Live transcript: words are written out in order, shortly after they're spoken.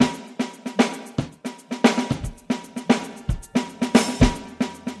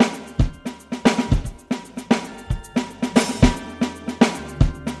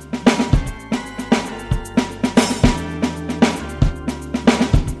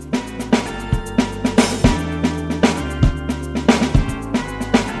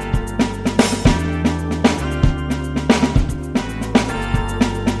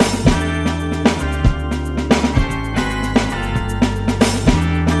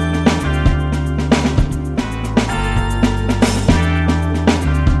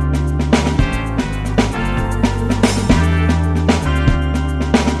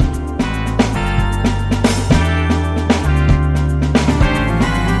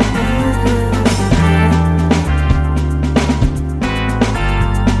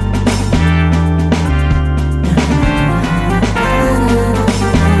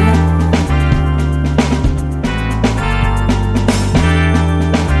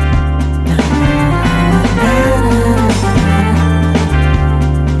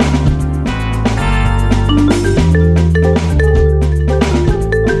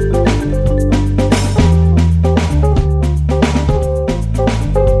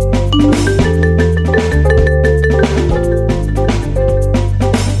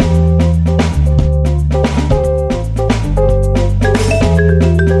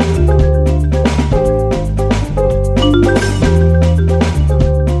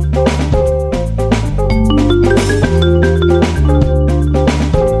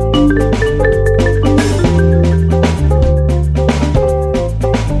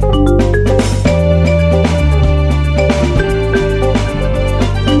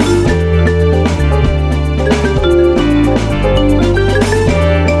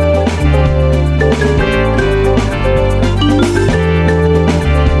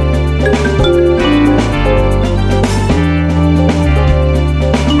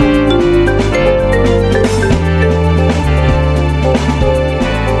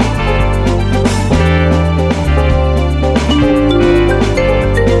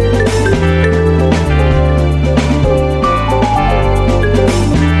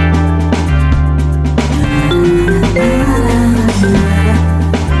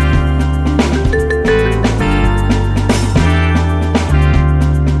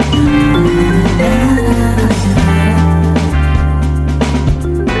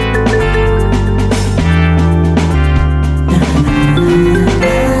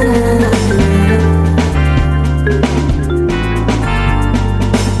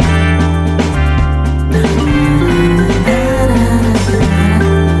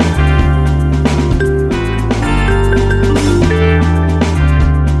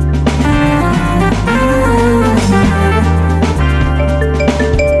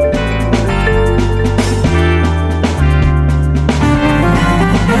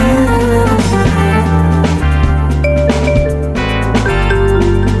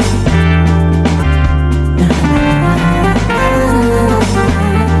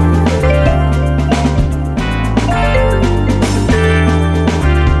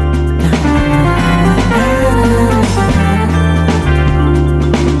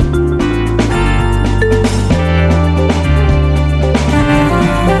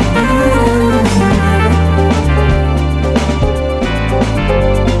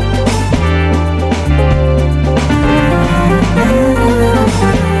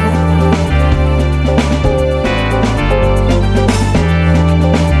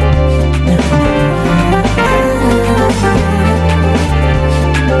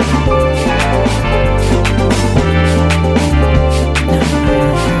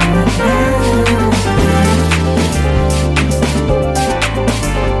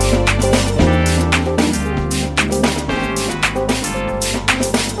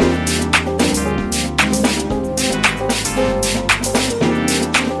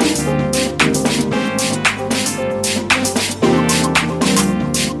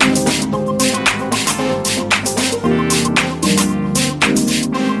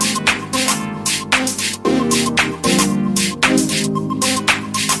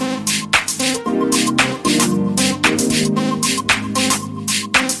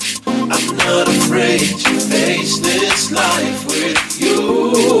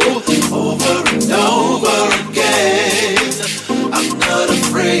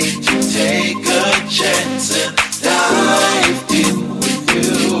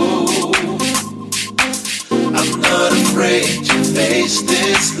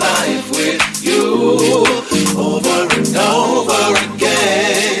this life with you over and over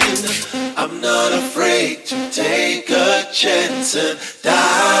again. I'm not afraid to take a chance and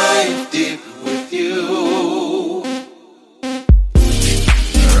dive deep with you.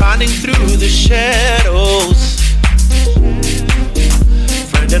 Running through the shadows,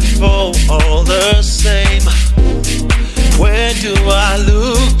 friend and foe all the same. Where do I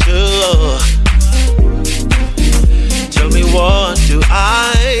look to? Tell me, what do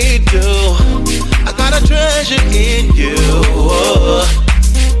I do? I got a treasure in you.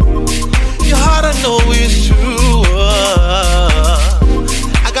 Your heart I know is true.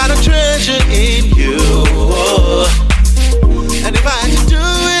 I got a treasure in you. And if I had to do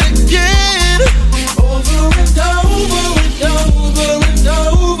it again, over and over and over and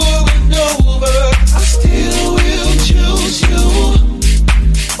over and over, I still will choose you.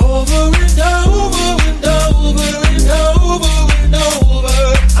 Over and over and over and over and over,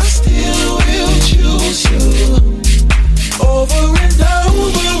 I still will choose you. Over and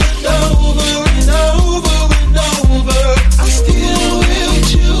over and over and over and over, I still will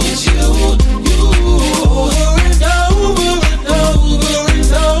choose you. Over and over and over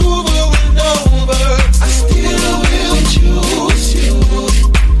and over and over, I still will choose you.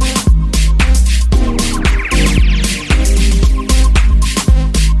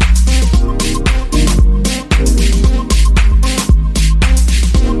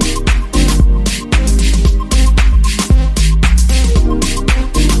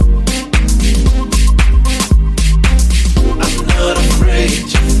 I'm not afraid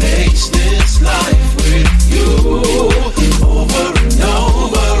to face this life with you over and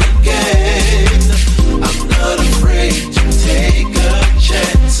over again. I'm not afraid to take a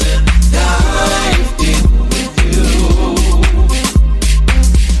chance and dive deep with you.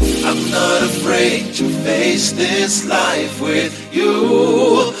 I'm not afraid to face this life with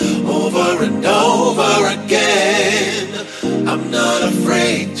you over and over again. I'm not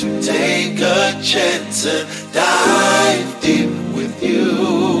afraid to take a chance and dive deep with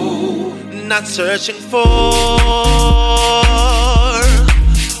you. Not searching for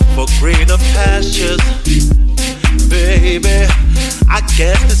greener pastures, baby. I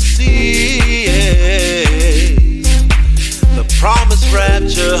guess the sea is the promised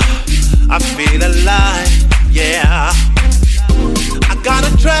rapture. I feel alive, yeah. I got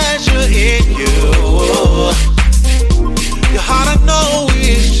a treasure in you. Your heart I know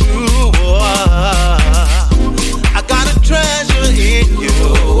is true. I got a treasure in you.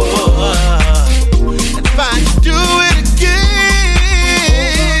 And if I could do it again,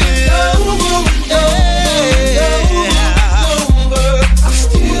 over and over, I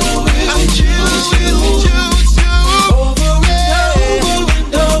still will choose you. Over and over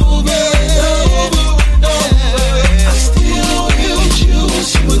and over and over and over, I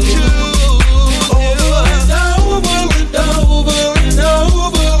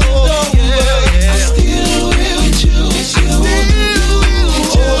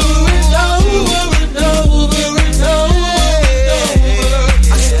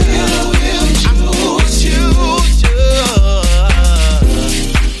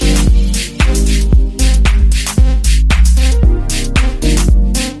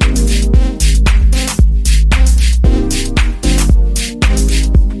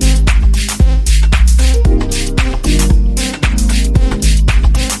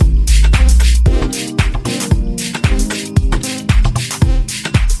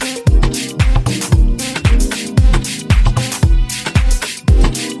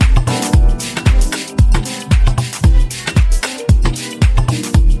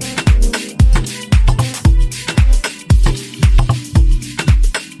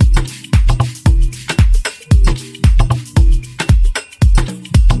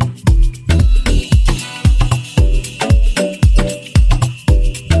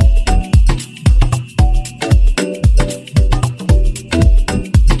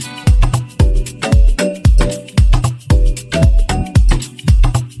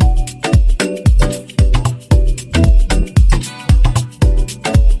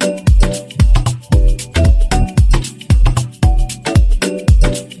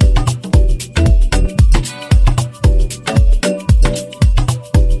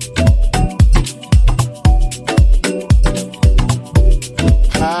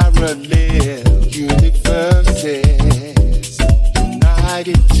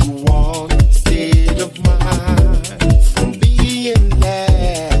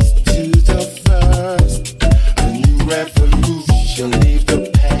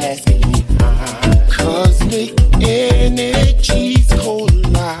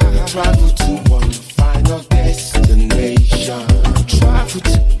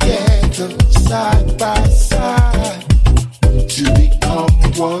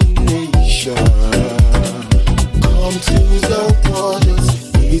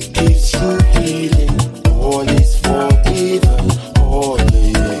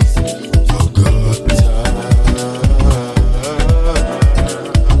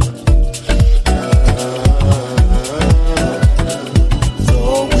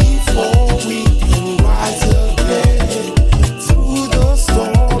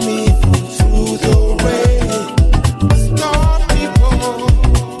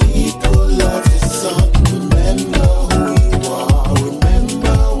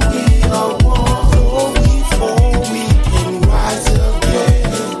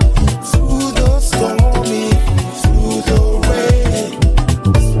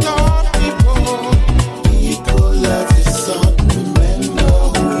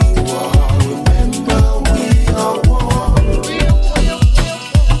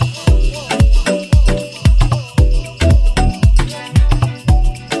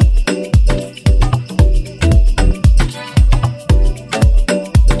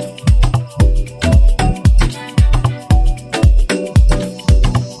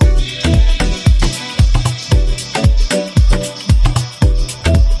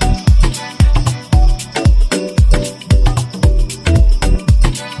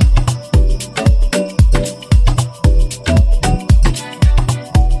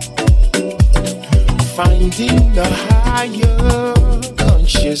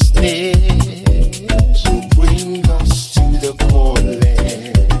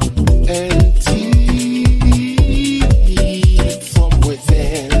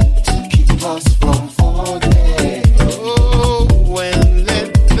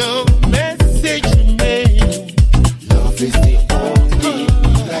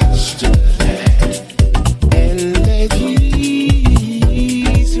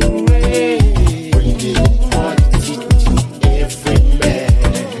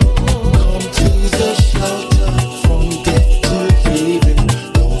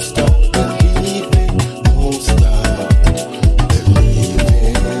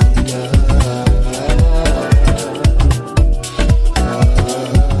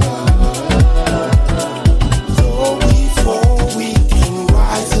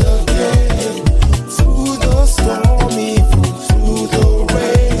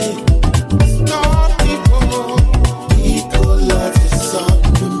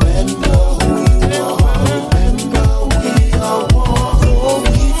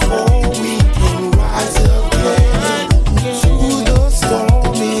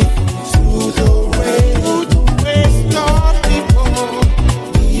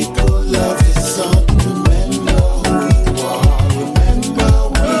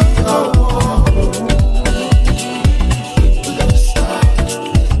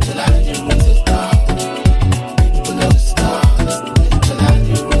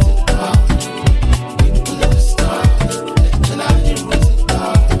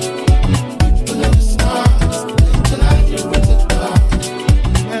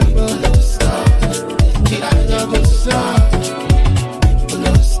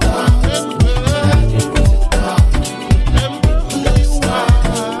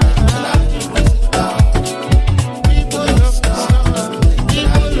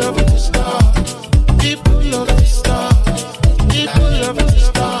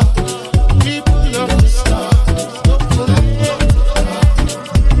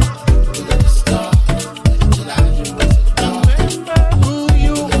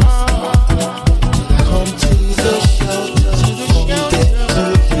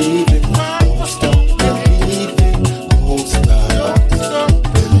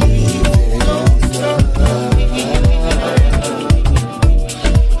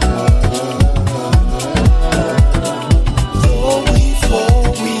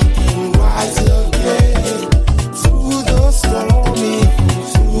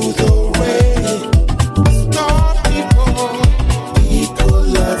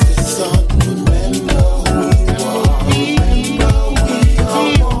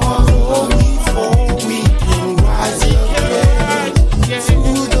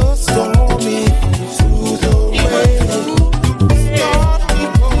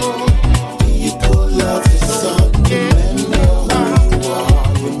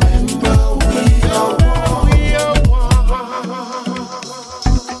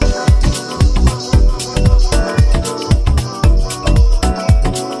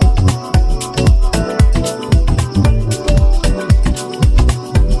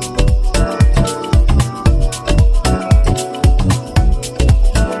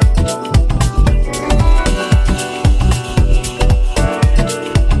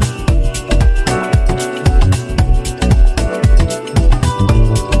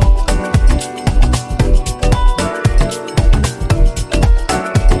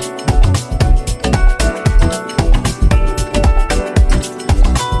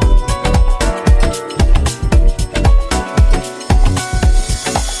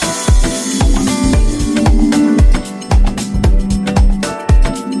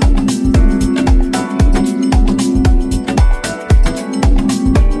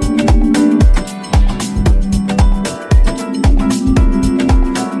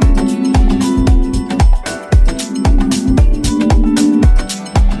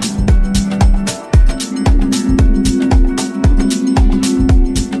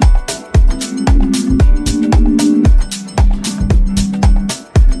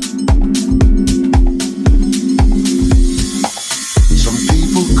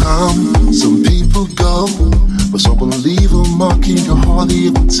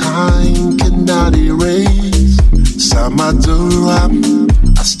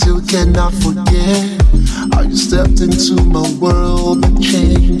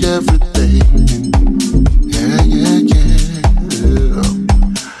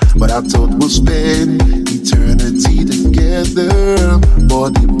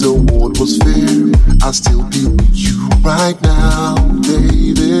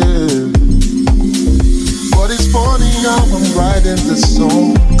But it's funny how I'm writing this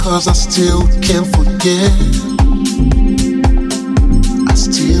song, 'cause I still can't forget. I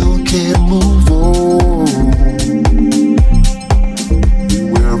still can't move on. We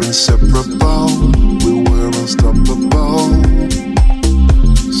were inseparable, we were unstoppable.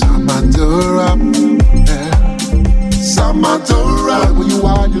 Samadura, yeah. Samadura, where you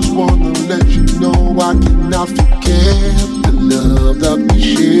are, I just wanna let you know I cannot forget the love that we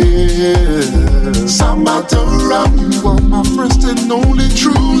share. Samadura, you are my first and only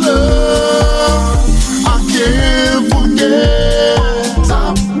true love. I can't forget.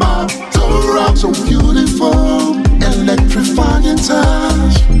 Samadura, so beautiful, electrifying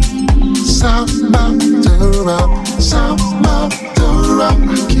touch. Samadura, Samadura,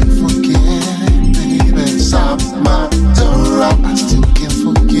 I can't forget, baby. Samadura, I still can't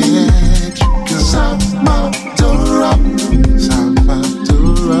forget you, girl. Samadura,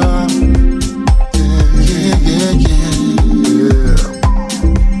 Samadura, yeah, yeah, yeah.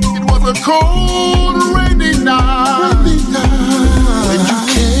 It was a cold, rainy night, when you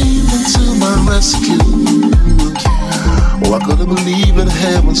came into my rescue. Oh, I couldn't believe that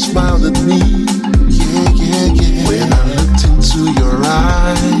heaven smiled at me. Yeah, yeah, yeah. When I looked into your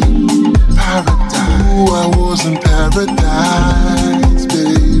eyes, paradise. Oh, I was in paradise,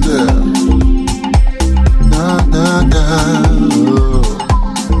 baby. Na na na. Oh.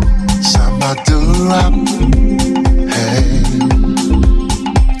 Samadura, hey.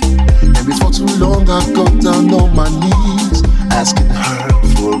 And before too long, I got down on my knees, asking her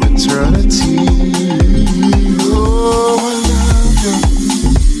for eternity. Oh, I love you.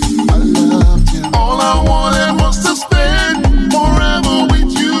 I loved you. All I wanted was to spend forever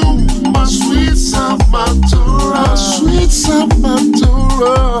with you, my sweet Samadura. My sweet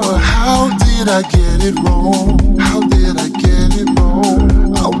Samadura. How did I get it wrong? How did I get it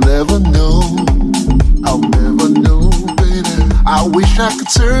wrong? I'll never know. I'll never know, baby. I wish I could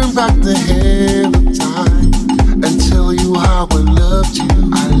turn back the hand of time and tell you how I loved you.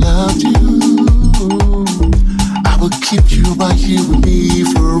 I loved you. I would keep you right here with me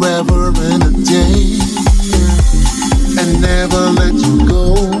forever and a day, and never let you go.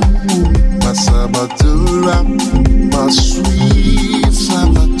 My Samadura, my sweet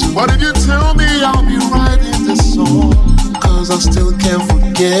Samadura. What if you tell me I'll be writing this song? 'Cause I still can't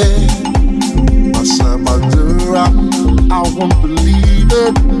forget. My Samadura, I won't believe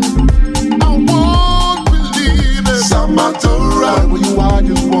it. I won't believe it. Samadura, where you are, I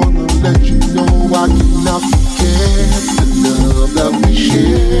just wanna let you know I cannot forget the love that we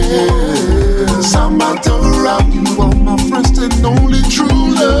share. Samadura, you are my first and only true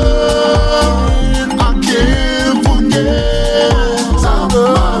love. I can't forget.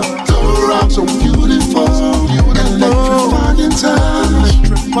 Samadura, so beautiful, electrifying touch,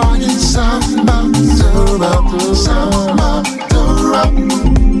 electrifying Samadura, Samadura.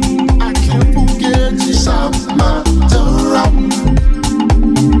 I can't forget you, Samadura.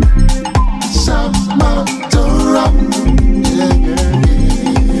 Samadura, yeah, yeah,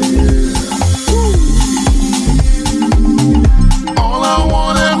 yeah. All I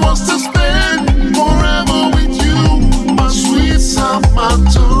wanted was to spend forever with you, my sweet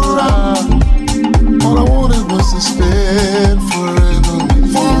Samadura. All I wanted was to spend forever with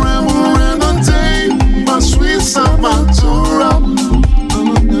you, forever and a day, my sweet Samadura. Oh,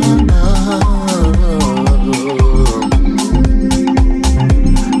 no, no.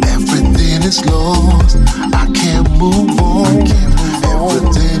 Everything is lost, I can't move on.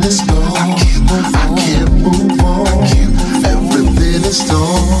 Everything is lost, I can't move on. Everything is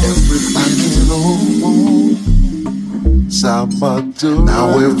lost, everything is lost. Samadura. Now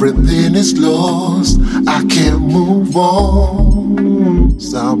everything is lost, I can't move on.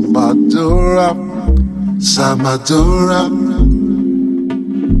 Samadura, Samadura,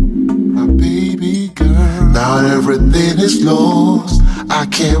 my baby girl. Now everything is lost, I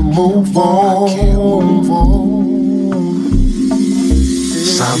can't move on.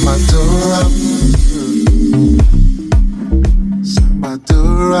 Samadura,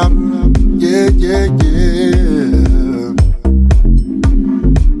 Samadura, yeah, yeah, yeah.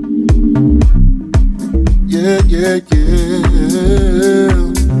 Yeah, yeah, yeah.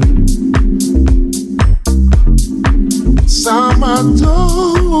 Samadura,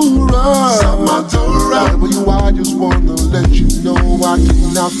 Samadura, where you are, I just wanna let you know I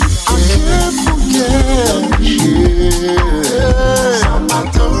cannot forget. I can't forget. Yeah.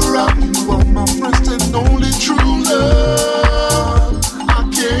 Samadura, you are my first and only true love. I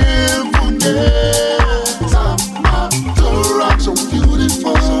can't forget. Samadura, so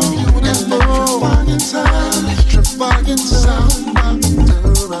beautiful, electrifying time, electrifying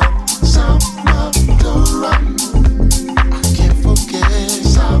Samadura, Samadura. I can't forget.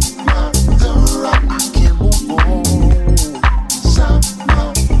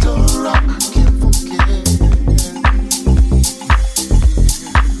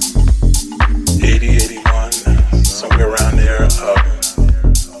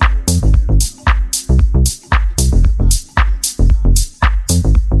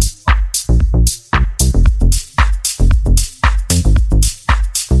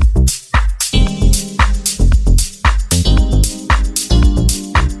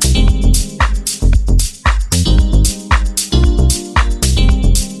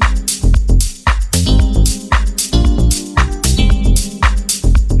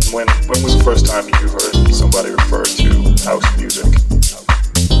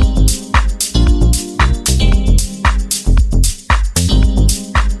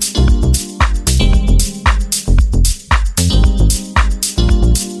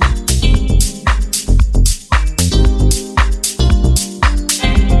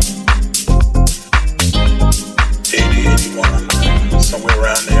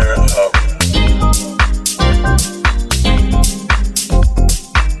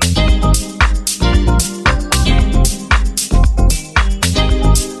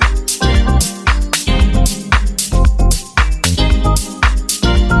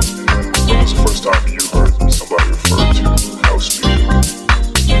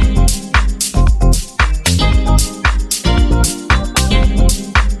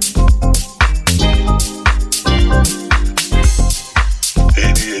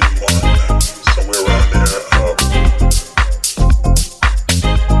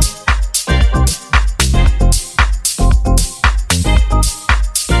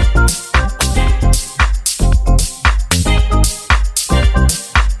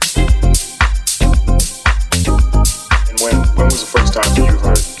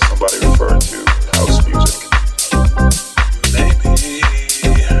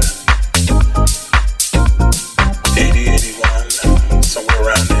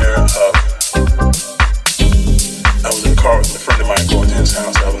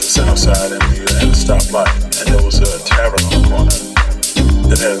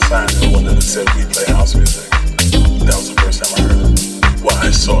 that had a sign in the window that said we play house music. That was the first time I heard it. Well, I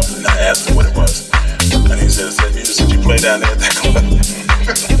saw it and I asked him what it was. And he said, "It's that music that you play down there at that club."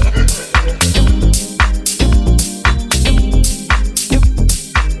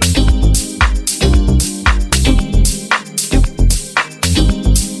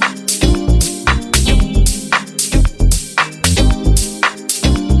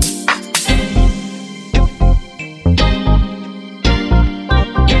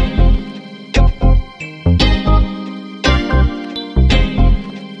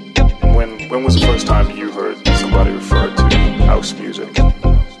 When was the first time you heard somebody refer to house music? 80,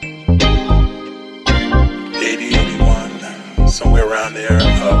 81, somewhere around there.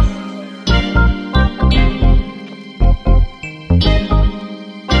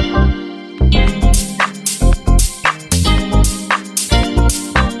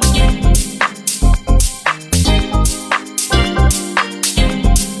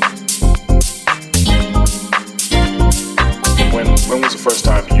 When was the first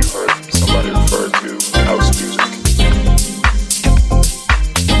time you heard somebody refer to house music?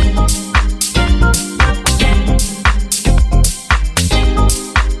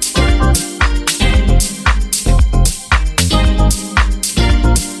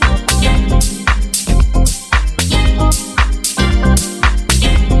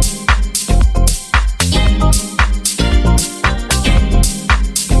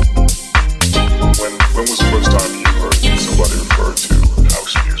 When was the first time you heard somebody refer to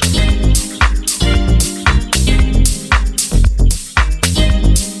house music?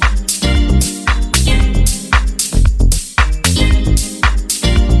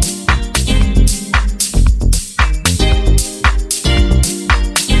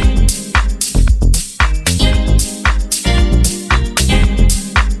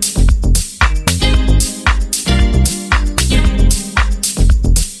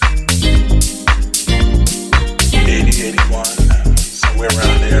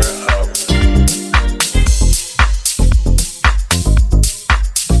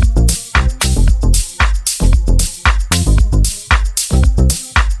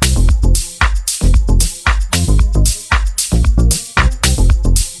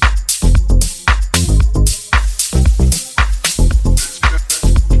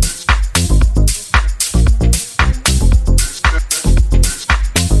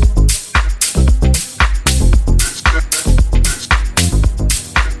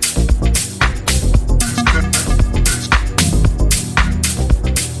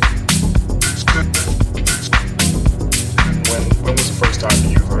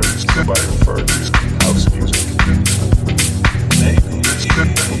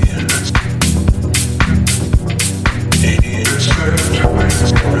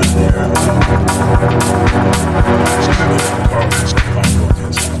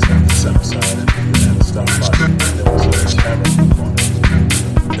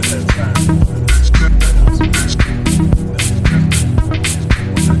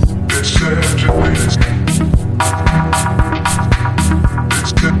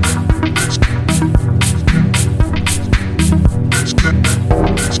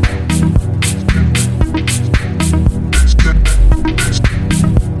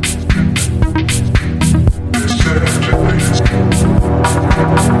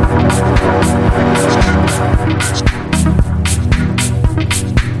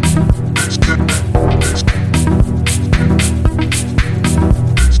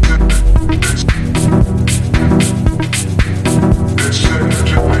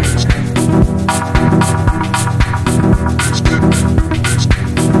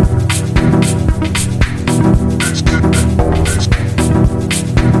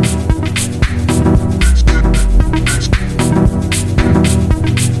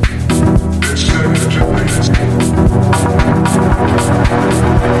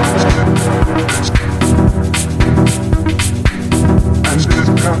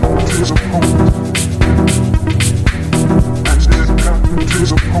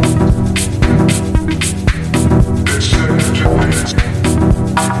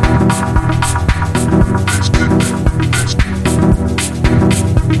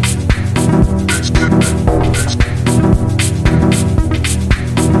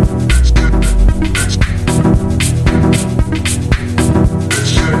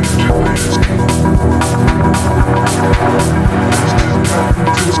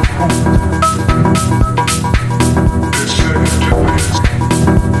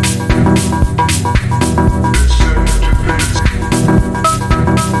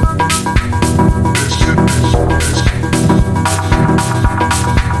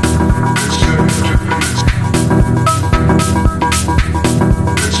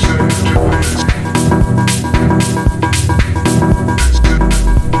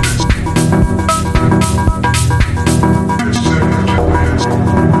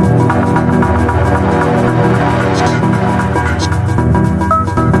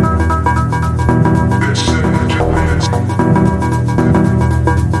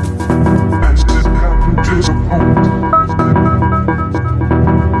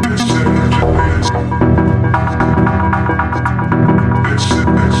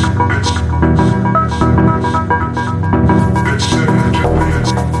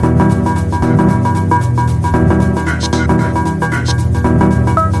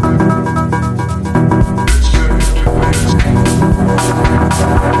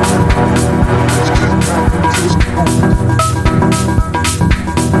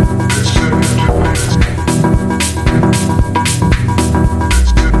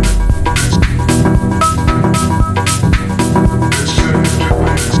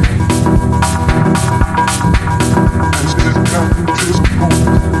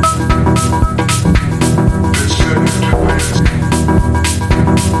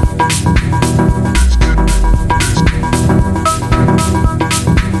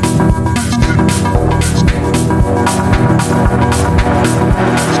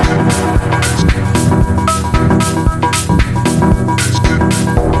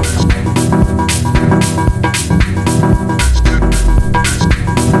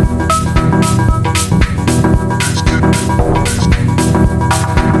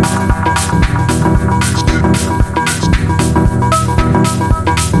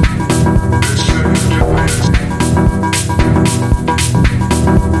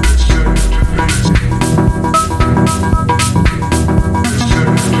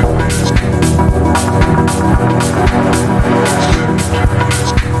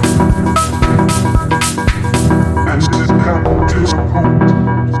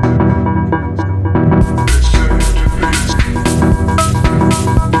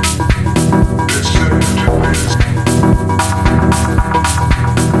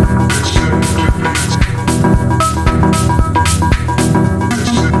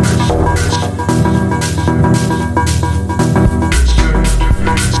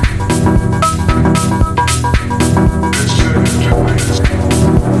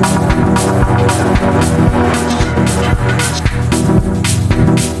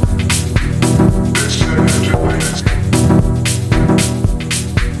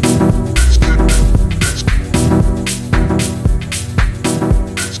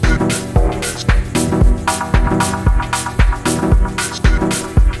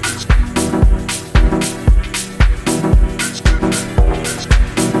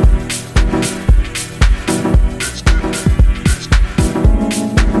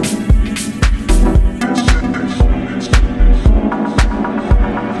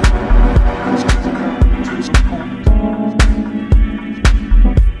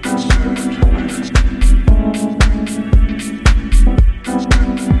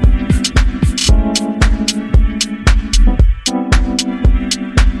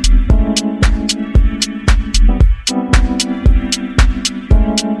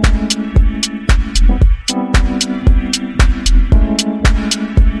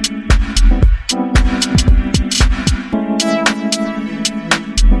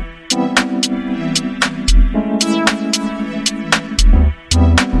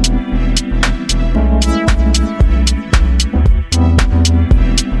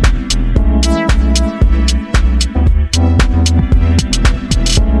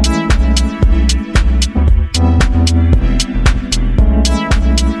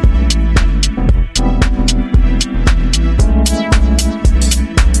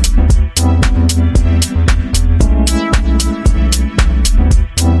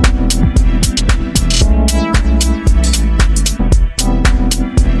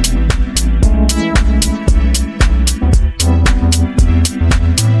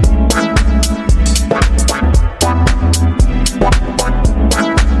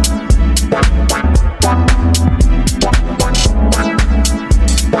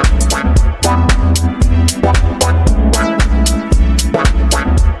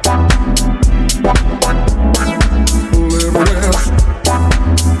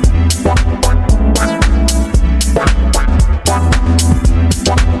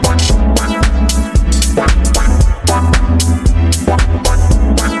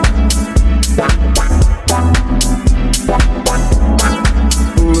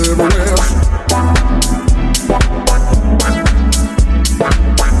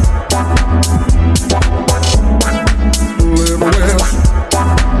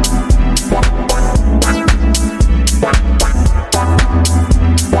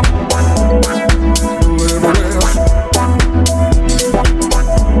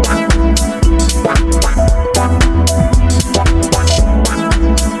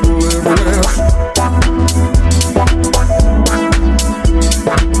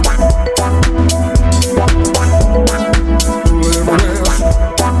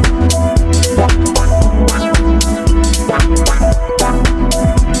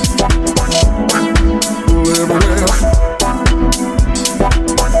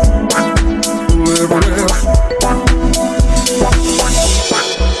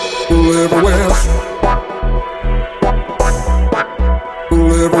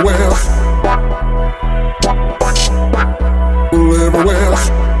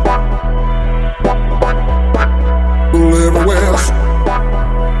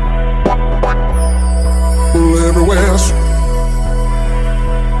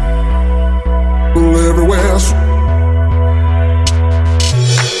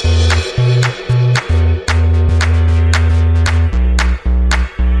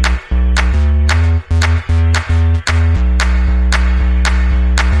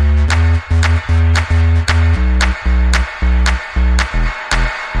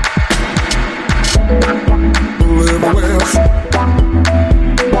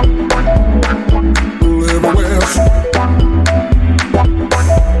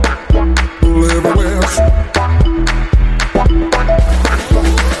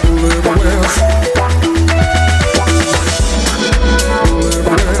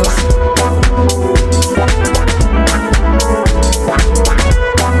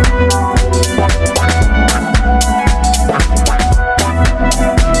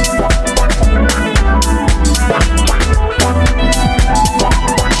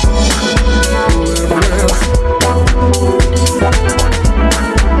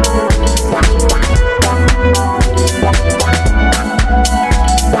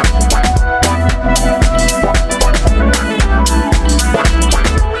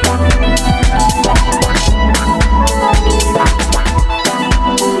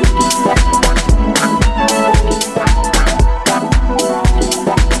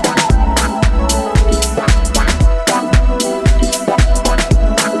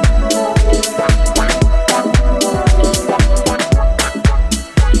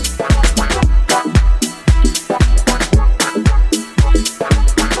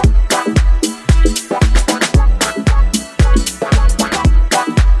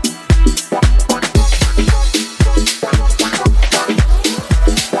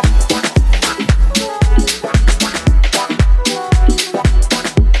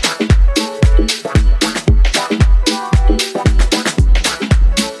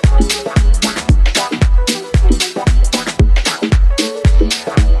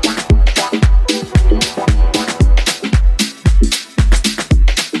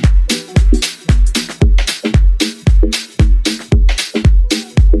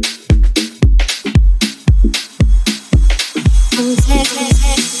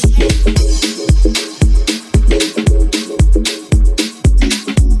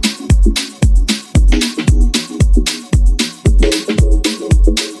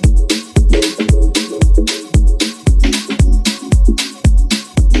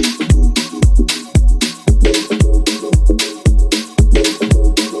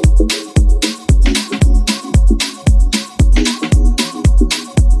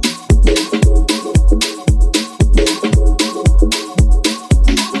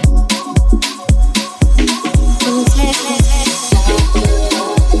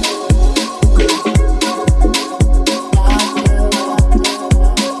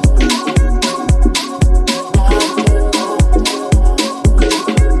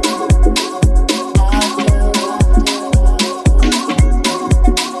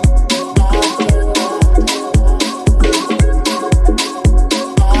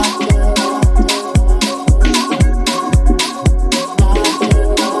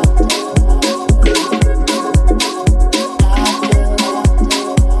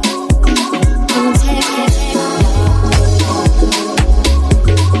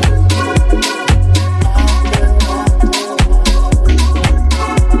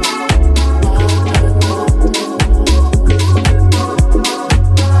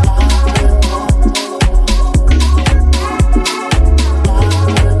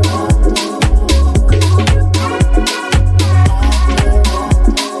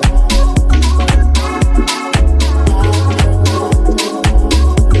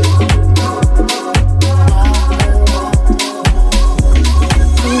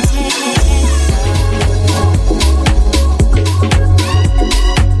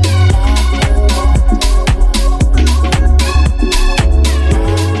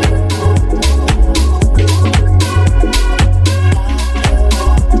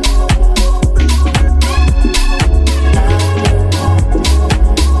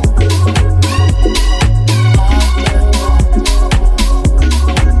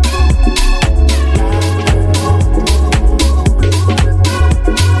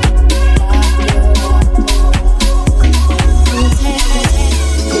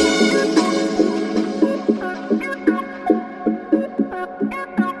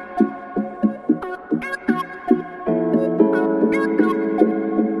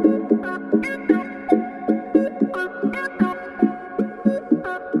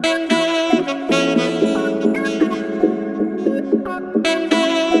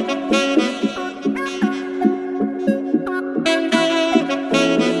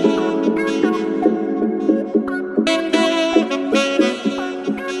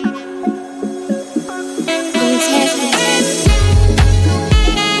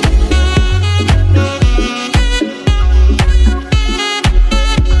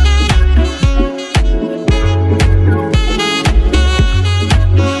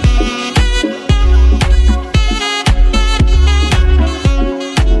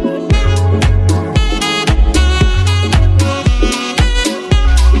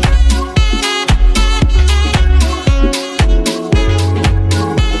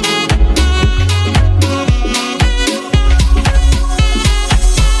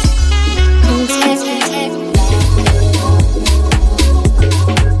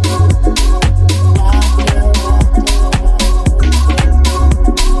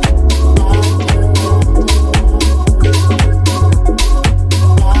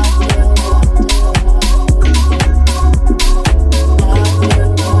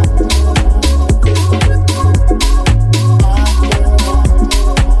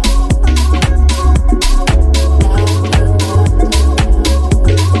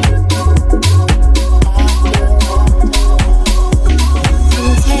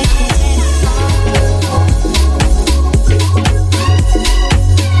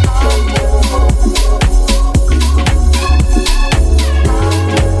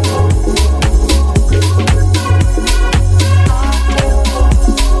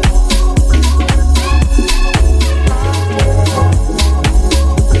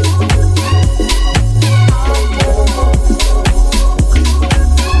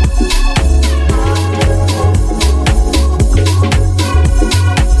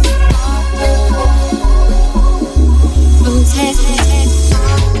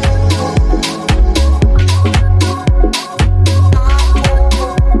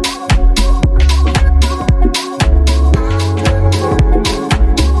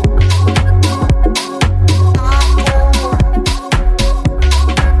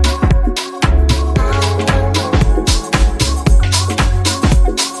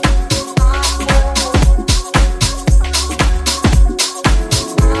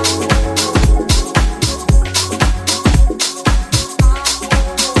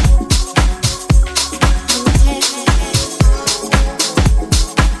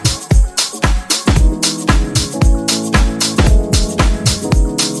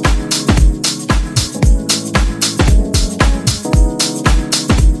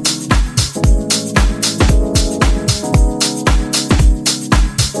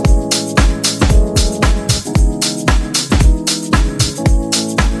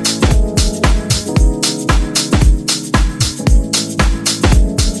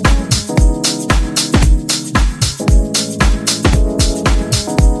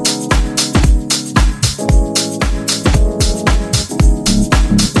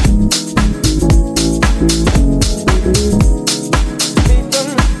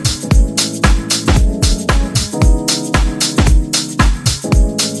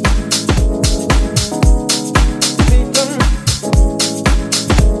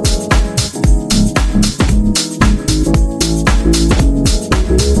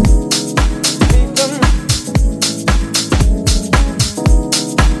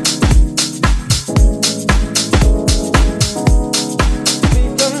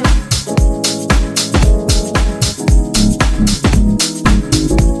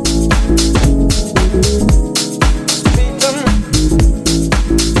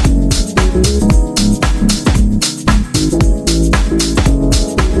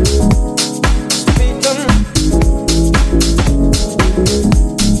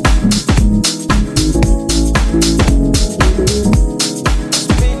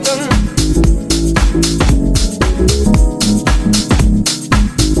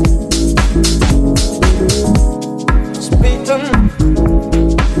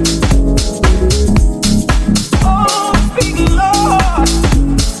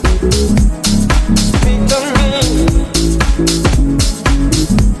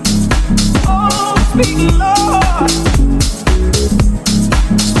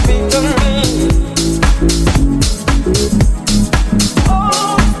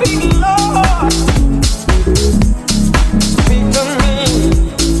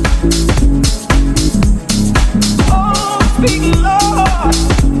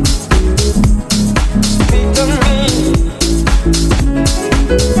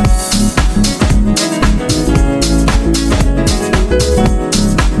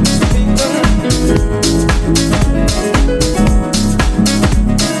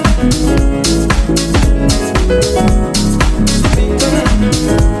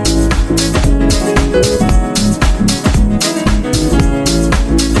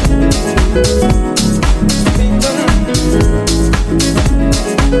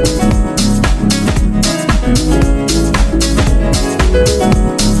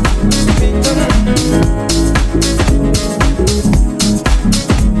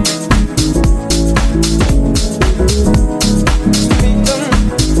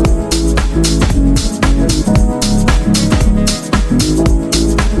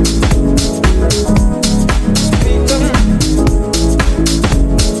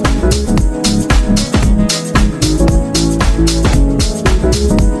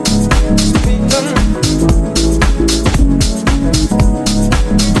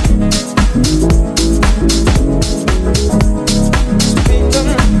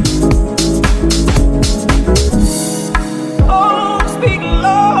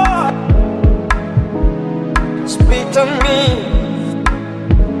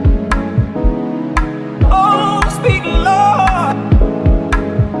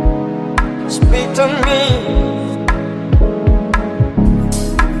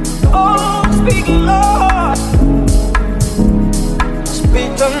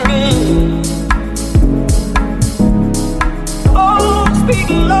 Shine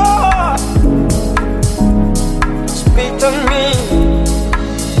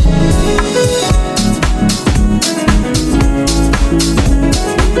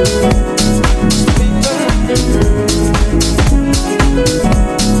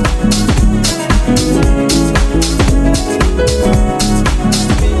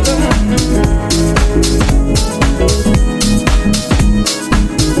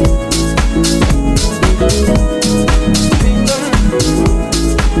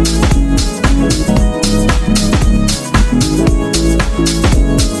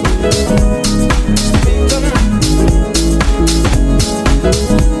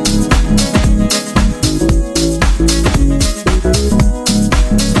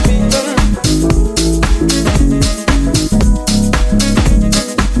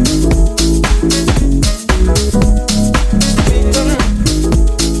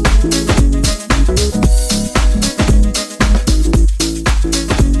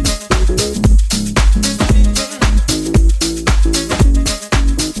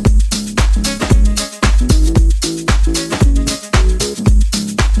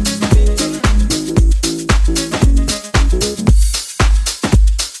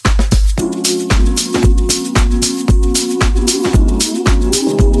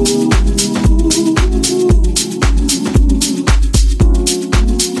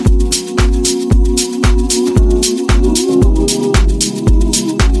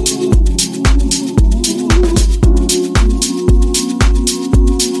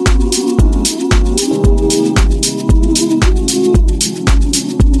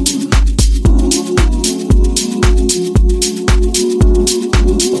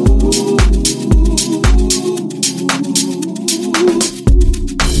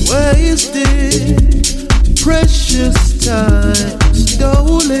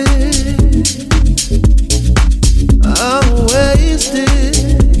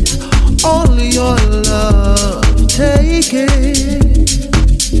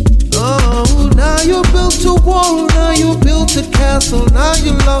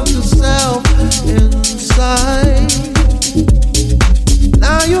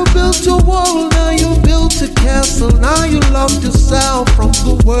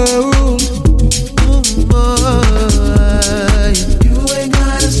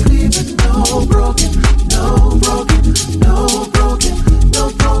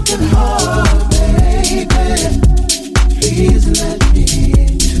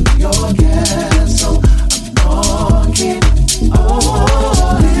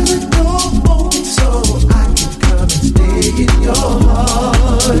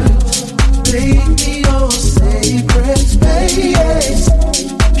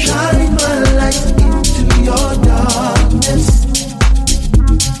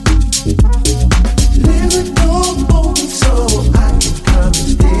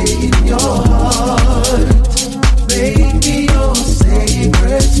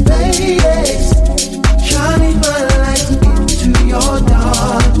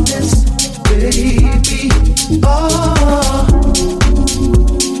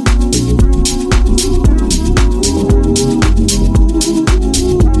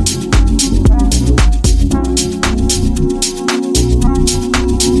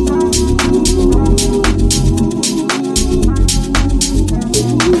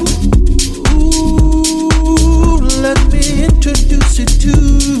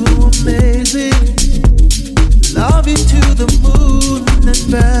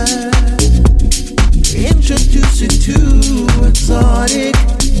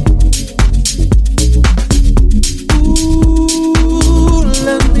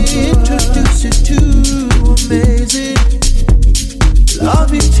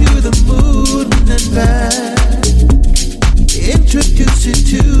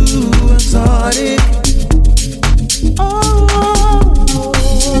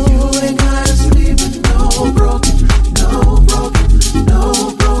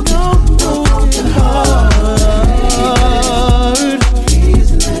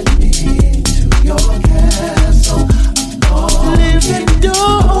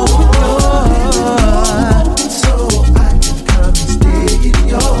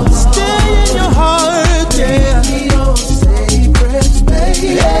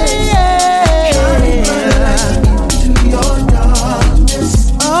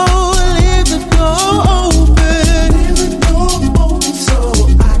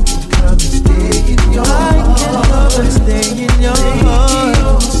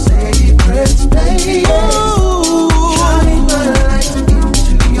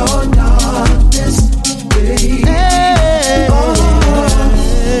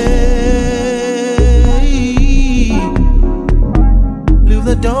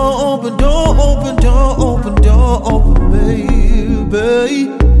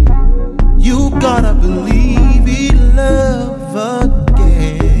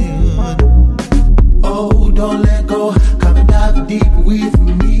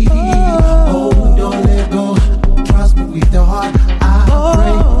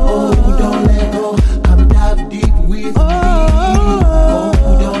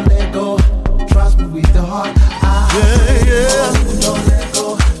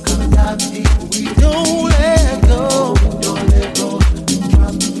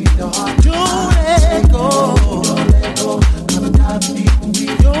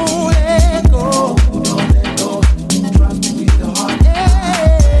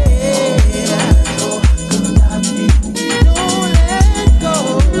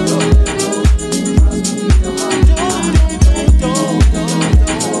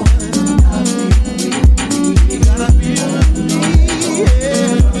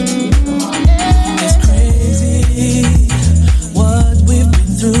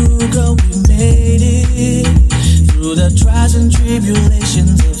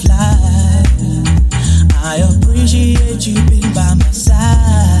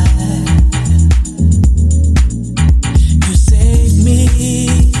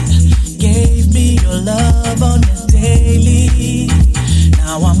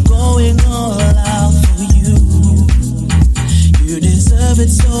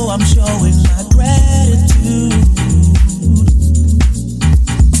I'm showing my gratitude.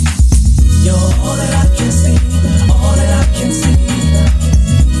 You're all that I can see, all that I can see.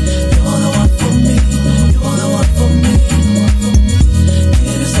 You're the one for me, you're the one for me.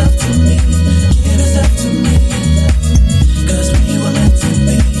 Give yourself to me, give yourself to me. 'Cause we were meant to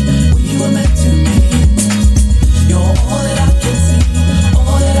be, we were meant to be. You're all that I can see,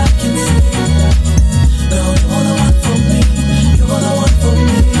 all that I can see. Girl, you're the one for me, you're the one for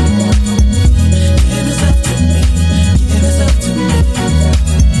me. Give yourself to me, give yourself to me.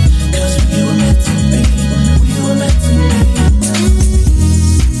 'Cause we were meant to be, we were meant to be.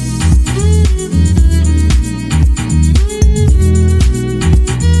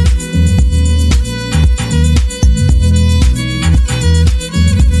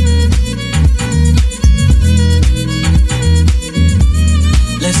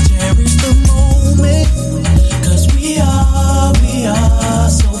 Let's cherish the moment, 'cause we are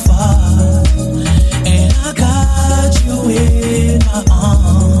so far. And I got you in my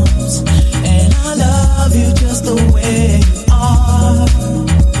arms, and I love you just the way you are.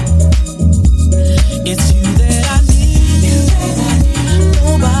 It's you that I need,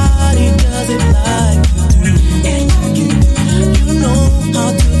 nobody does it like you do. You know how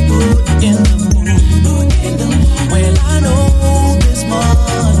to put in the mood, when I know this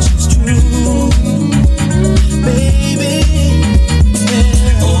much is true, baby.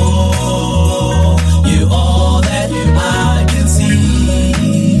 Yeah. Oh, you're all that I can see.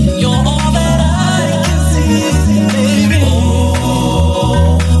 You're all that I can see, baby.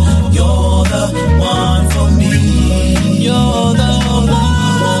 Oh, you're the one for me. You're the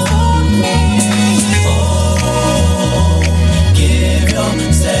one for me. Oh, give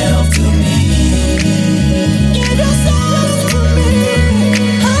yourself to me. Give yourself to me.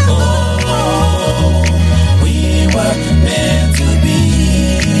 Oh, we were meant to be.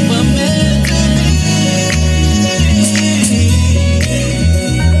 We're meant to be.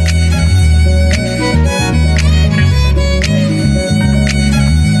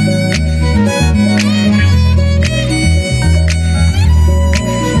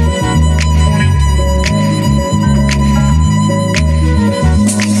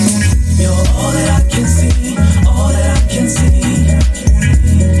 You're all that I can see, all that I can see.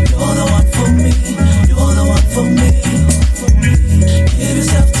 You're the one for me, you're the one for me. Give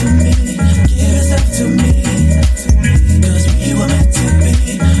yourself to me, give yourself to me. 'Cause we were meant to be,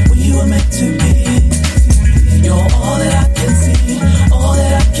 we were meant to be. You're all that I can see, all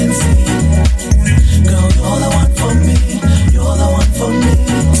that I can see. Girl, you're the one for me, you're the one for me.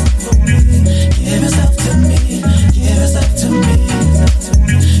 Give yourself to me, give yourself to me.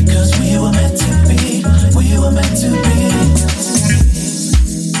 'Cause we were meant to be, we were meant to be.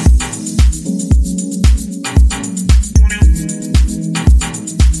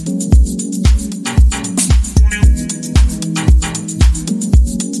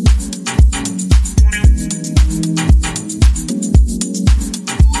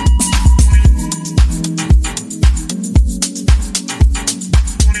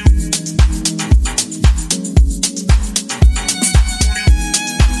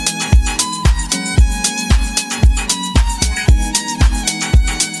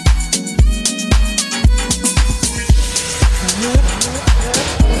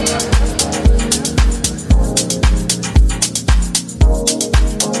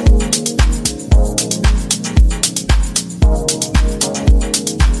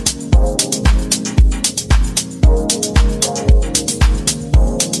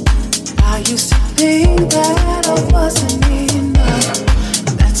 I used to think that I wasn't enough.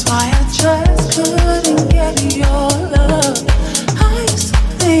 That's why I just couldn't get your love. I used to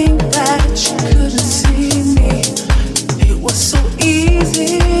think that you couldn't see me. It was so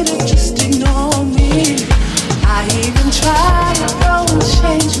easy to just ignore me. I even tried to go and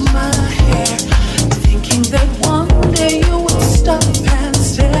change my hair, thinking that one day you would stop and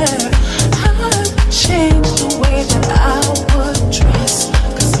stare. I would change the way that I would dress,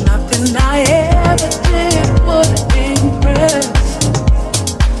 'cause nothing I ever did would impress.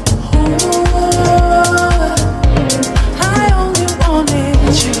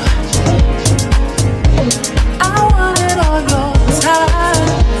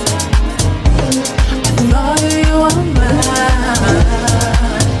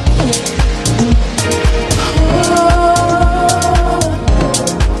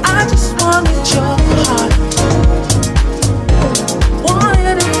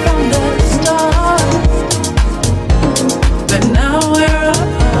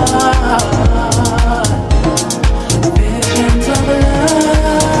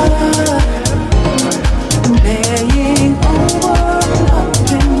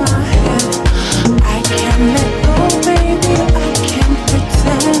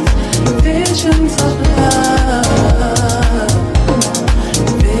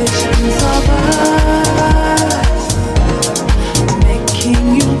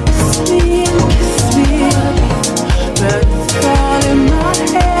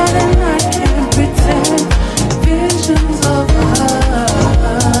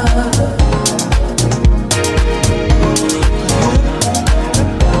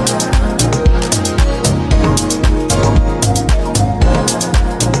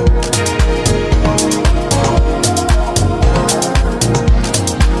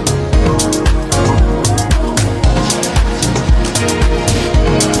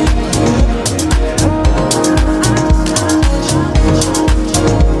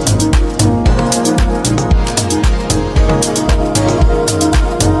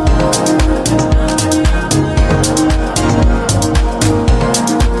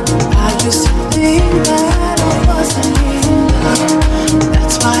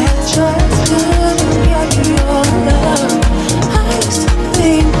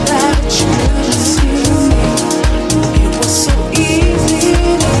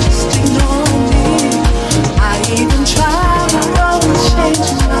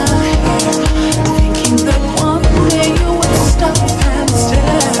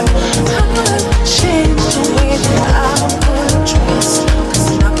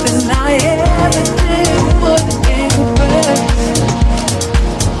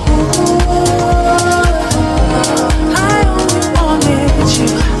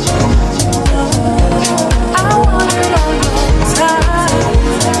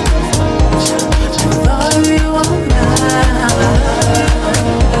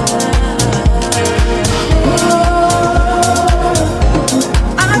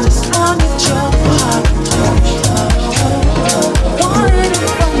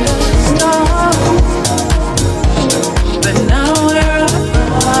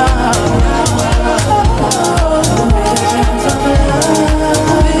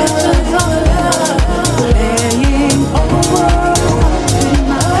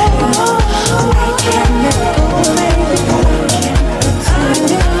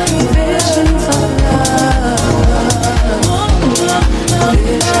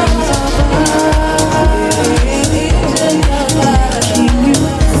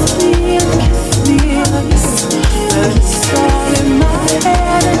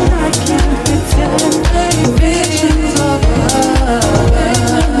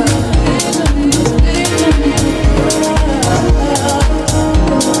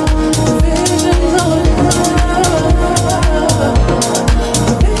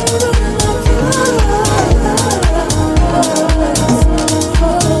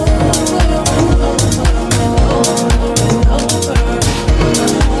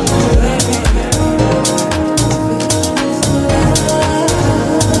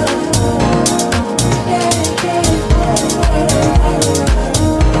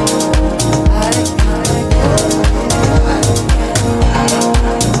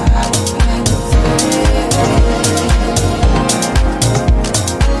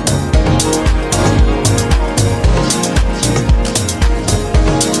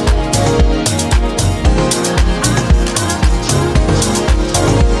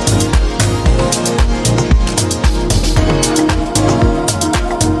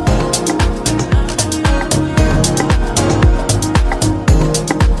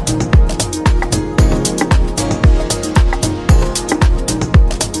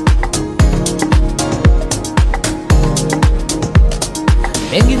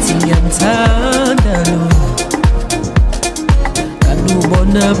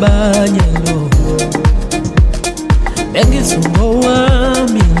 abanye lo bengithi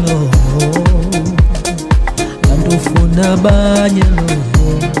ngowami lo kanti ufuna abanye lo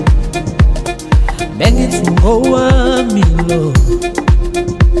bengithi ngowami lo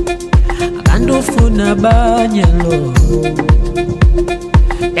kanti ufuna abanye lo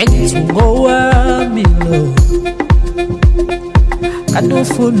bengithi ngowami lo kanti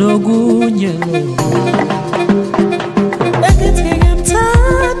ufuna okunye lo bengithi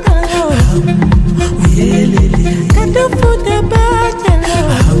ngimthanda lo uyelele kanti ufuna abanye lo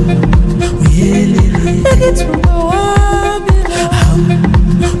uyelele bengithi ngowami lo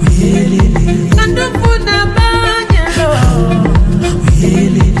uyelele kanti ufuna abanye lo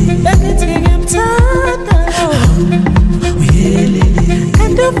uyelele bengithi ngimthanda lo uyelele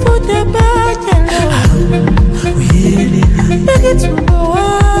kanti ufuna abanye lo uyelele bengithi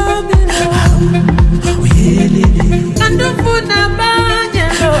ngowami lo uyelele kanti ufuna abanye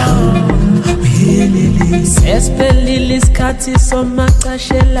lo uyelele sesiphelile isikhathi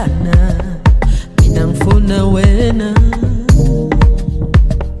somacashelana mina ngifuna wena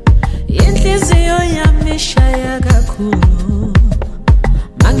inhliziyo yami ishaya kakhulu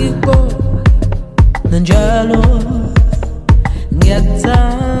mangikubona njalo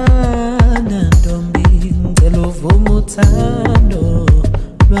ngiyakuthanda ntombi ngicela uvume uthando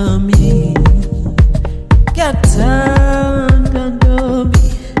lwami ngiyakuthanda ntombi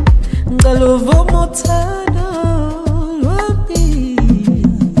ngicela uvume uthando lwami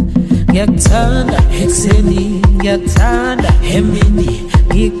ngiyakuthanda ekuseni ngiyakuthanda emini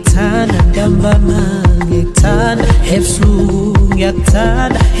ngikuthanda ntambama ngikuthanda ebusuku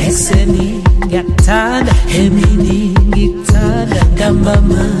ngiyakuthanda ekuseni ngiyakuthanda emini ngikuthanda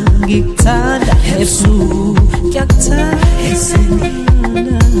ntambama ngikuthanda ebusuku ngiyakuthanda ekuseni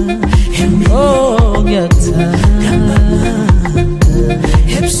emini oh ngiyakuthanda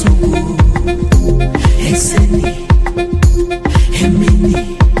ebusuku ekuseni emini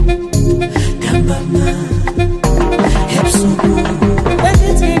ntambama ebusuku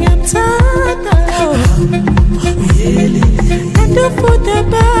bengithi ngimthanda lo uyelele kanti ufuna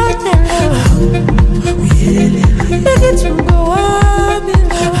abanye lo uyelele bengithi ngowami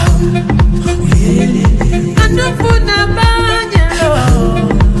lo uyelele kanti ufuna abanye lo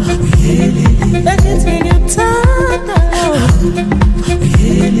uyelele bengithi ngimthanda lo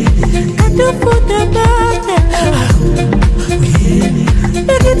uyelele kanti ufuna abanye lo uyelele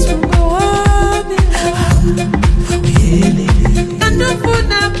bengithi ngowami lo uyelele kanti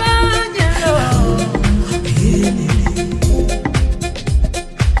ufuna abanye lo uyelele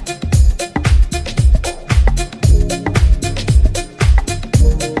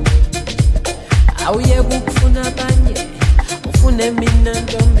awuyeke ukufuna abanye ufune mina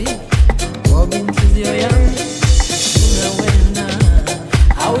ntombi ngoba inhliziyo yami ufuna wena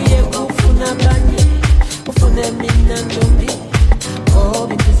awuyeke ukufuna abanye ufune mina ntombi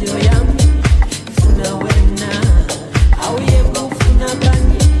ngoba inhliziyo yami ufuna wena awuyeke ukufuna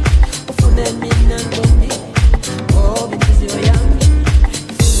abanye ufune mina ntombi ngoba inhliziyo yami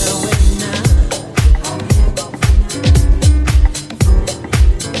ufuna wena awuyeke ukufuna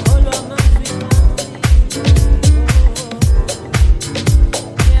olwamazwi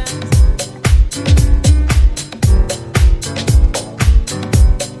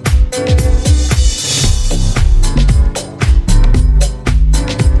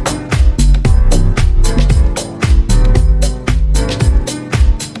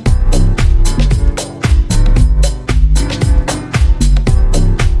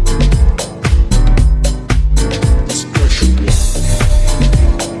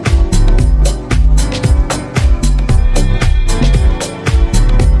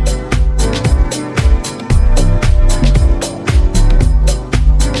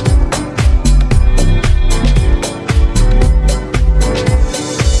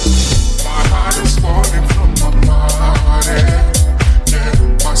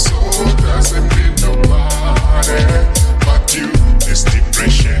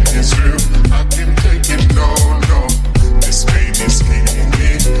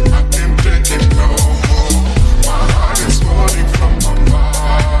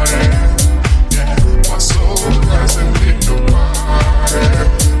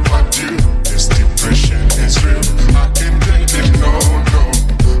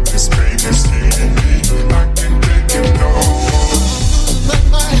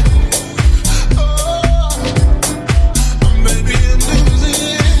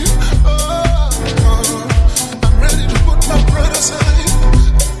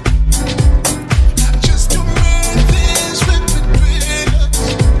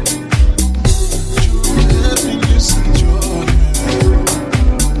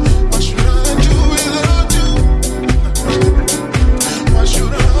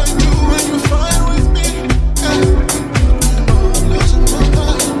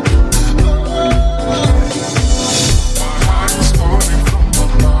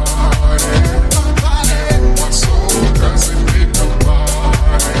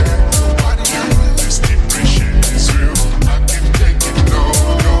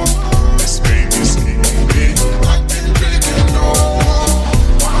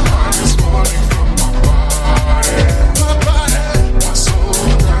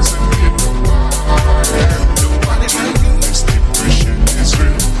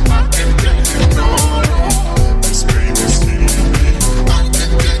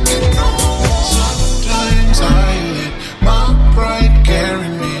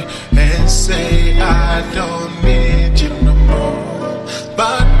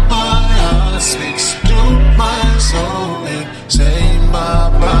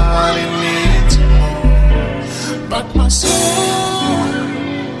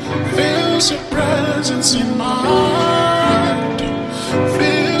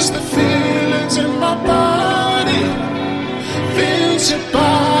your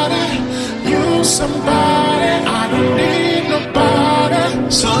body, use somebody.